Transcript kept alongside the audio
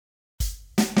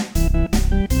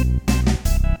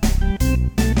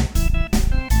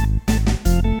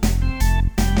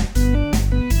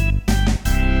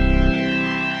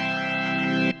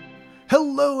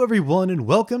everyone, and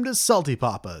welcome to Salty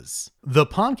Papas, the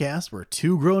podcast where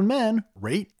two grown men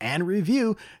rate and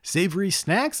review savory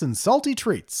snacks and salty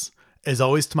treats. As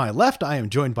always, to my left, I am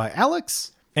joined by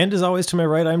Alex. And as always, to my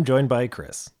right, I'm joined by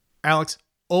Chris. Alex,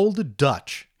 Old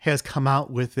Dutch has come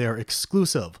out with their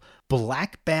exclusive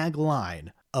black bag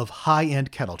line of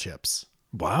high-end kettle chips.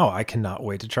 Wow, I cannot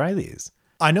wait to try these.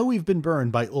 I know we've been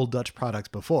burned by Old Dutch products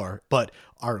before, but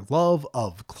our love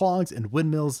of clogs and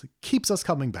windmills keeps us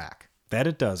coming back. That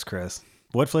it does, Chris.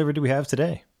 What flavor do we have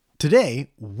today? Today,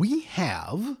 we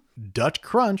have Dutch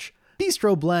Crunch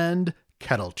Bistro Blend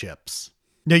Kettle Chips.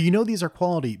 Now, you know these are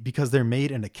quality because they're made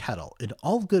in a kettle, and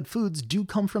all good foods do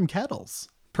come from kettles.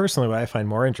 Personally, what I find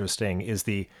more interesting is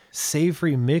the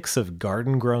savory mix of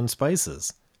garden-grown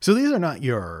spices. So these are not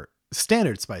your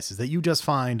standard spices that you just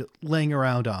find laying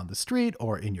around on the street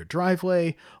or in your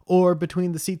driveway or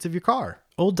between the seats of your car.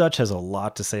 Old Dutch has a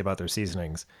lot to say about their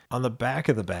seasonings. On the back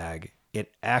of the bag,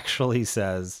 it actually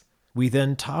says, "We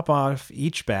then top off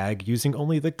each bag using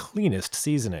only the cleanest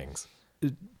seasonings."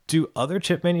 Do other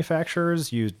chip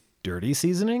manufacturers use dirty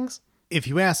seasonings? If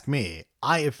you ask me,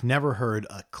 I have never heard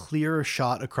a clearer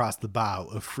shot across the bow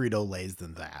of Frito-Lays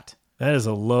than that. That is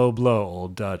a low blow,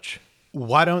 Old Dutch.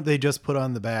 Why don't they just put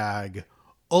on the bag,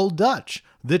 Old Dutch,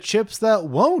 the chips that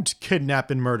won't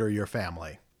kidnap and murder your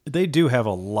family? They do have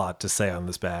a lot to say on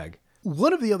this bag.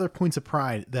 One of the other points of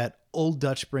pride that Old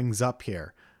Dutch brings up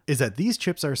here is that these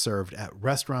chips are served at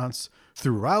restaurants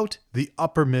throughout the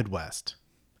upper Midwest.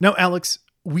 Now, Alex,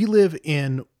 we live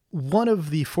in one of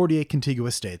the 48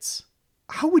 contiguous states.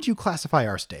 How would you classify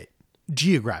our state,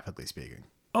 geographically speaking?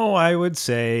 Oh, I would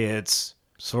say it's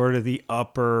sort of the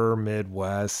upper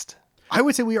Midwest. I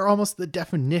would say we are almost the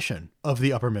definition of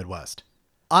the upper Midwest.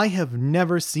 I have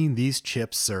never seen these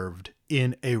chips served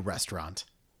in a restaurant.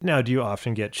 Now, do you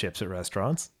often get chips at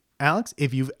restaurants? Alex,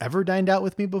 if you've ever dined out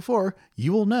with me before,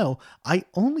 you will know I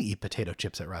only eat potato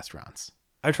chips at restaurants.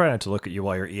 I try not to look at you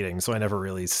while you're eating, so I never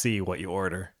really see what you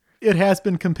order. It has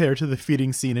been compared to the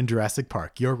feeding scene in Jurassic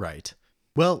Park, you're right.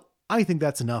 Well, I think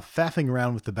that's enough faffing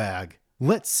around with the bag.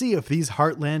 Let's see if these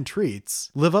Heartland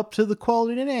treats live up to the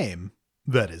quality name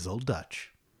that is Old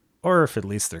Dutch. Or if at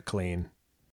least they're clean.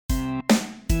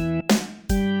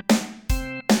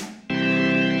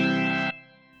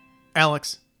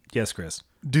 Alex. Yes, Chris.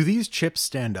 Do these chips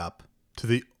stand up to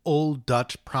the Old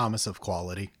Dutch promise of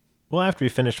quality? Well, after we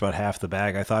finished about half the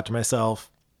bag, I thought to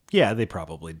myself, yeah, they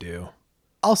probably do.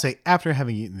 I'll say, after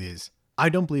having eaten these, I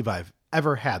don't believe I've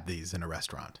ever had these in a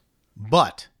restaurant.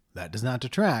 But that does not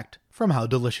detract from how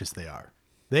delicious they are.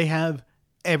 They have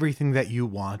everything that you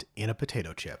want in a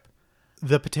potato chip.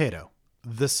 The potato,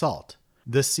 the salt,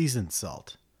 the seasoned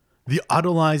salt, the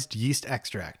autolyzed yeast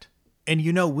extract. And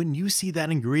you know, when you see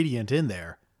that ingredient in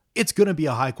there, it's going to be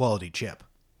a high quality chip.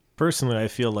 Personally, I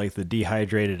feel like the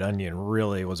dehydrated onion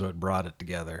really was what brought it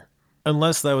together.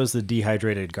 Unless that was the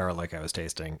dehydrated garlic I was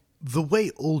tasting. The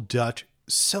way Old Dutch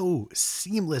so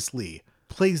seamlessly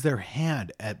plays their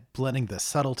hand at blending the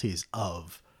subtleties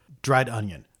of dried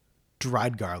onion,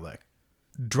 dried garlic,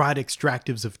 dried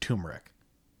extractives of turmeric.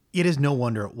 It is no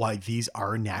wonder why these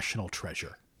are a national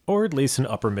treasure. Or at least an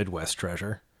upper Midwest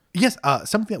treasure. Yes,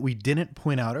 something that we didn't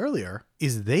point out earlier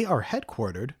is they are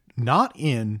headquartered not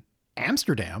in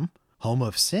Amsterdam, home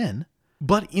of sin,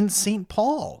 but in St.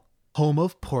 Paul, home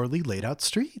of poorly laid out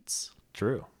streets.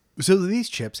 True. So these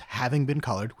chips, having been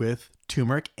colored with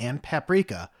turmeric and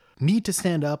paprika, need to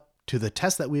stand up to the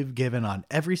test that we've given on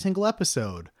every single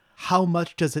episode. How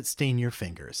much does it stain your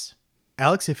fingers?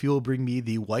 Alex, if you will bring me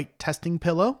the white testing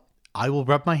pillow, I will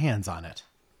rub my hands on it.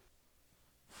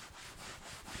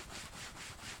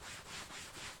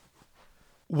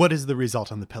 What is the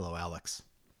result on the pillow, Alex?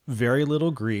 Very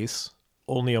little grease,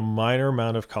 only a minor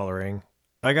amount of coloring.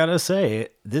 I gotta say,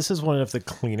 this is one of the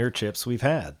cleaner chips we've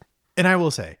had. And I will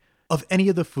say, of any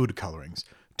of the food colorings,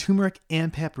 turmeric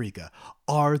and paprika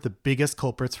are the biggest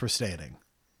culprits for staining.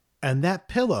 And that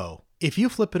pillow, if you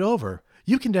flip it over,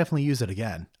 you can definitely use it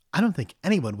again. I don't think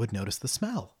anyone would notice the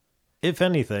smell. If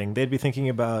anything, they'd be thinking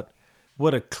about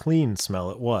what a clean smell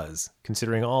it was,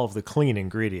 considering all of the clean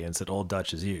ingredients that Old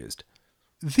Dutch has used.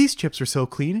 These chips are so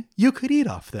clean, you could eat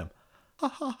off them.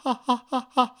 Oh,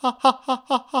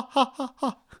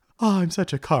 I'm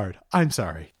such a card. I'm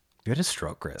sorry. You had a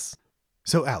stroke, Chris.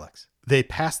 So, Alex, they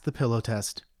passed the pillow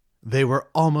test. They were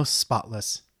almost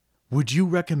spotless. Would you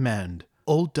recommend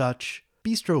Old Dutch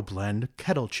Bistro Blend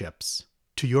Kettle Chips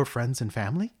to your friends and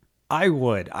family? I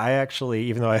would. I actually,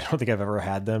 even though I don't think I've ever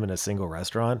had them in a single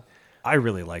restaurant, I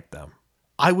really like them.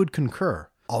 I would concur.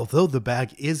 Although the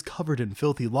bag is covered in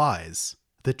filthy lies,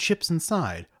 the chips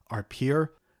inside are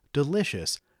pure,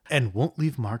 delicious, and won't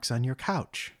leave marks on your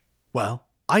couch. Well,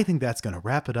 I think that's going to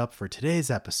wrap it up for today's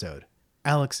episode.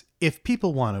 Alex, if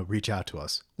people want to reach out to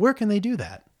us, where can they do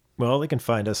that? Well, they can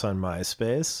find us on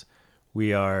MySpace.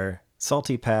 We are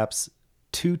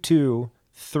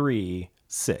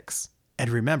SaltyPaps2236. And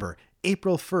remember,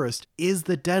 April 1st is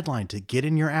the deadline to get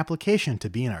in your application to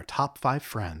be in our top 5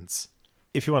 friends.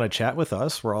 If you want to chat with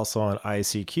us, we're also on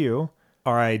ICQ.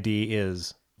 Our ID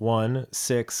is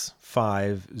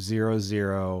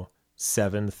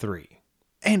 1650073.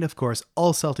 And of course,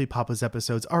 all Salty Papas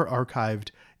episodes are archived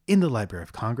in the Library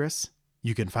of Congress.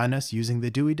 You can find us using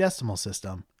the Dewey Decimal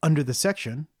System under the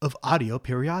section of audio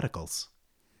periodicals.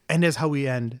 And as how we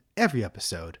end every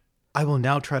episode, I will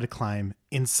now try to climb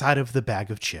inside of the bag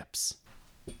of chips.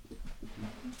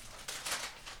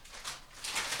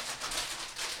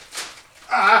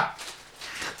 Ah!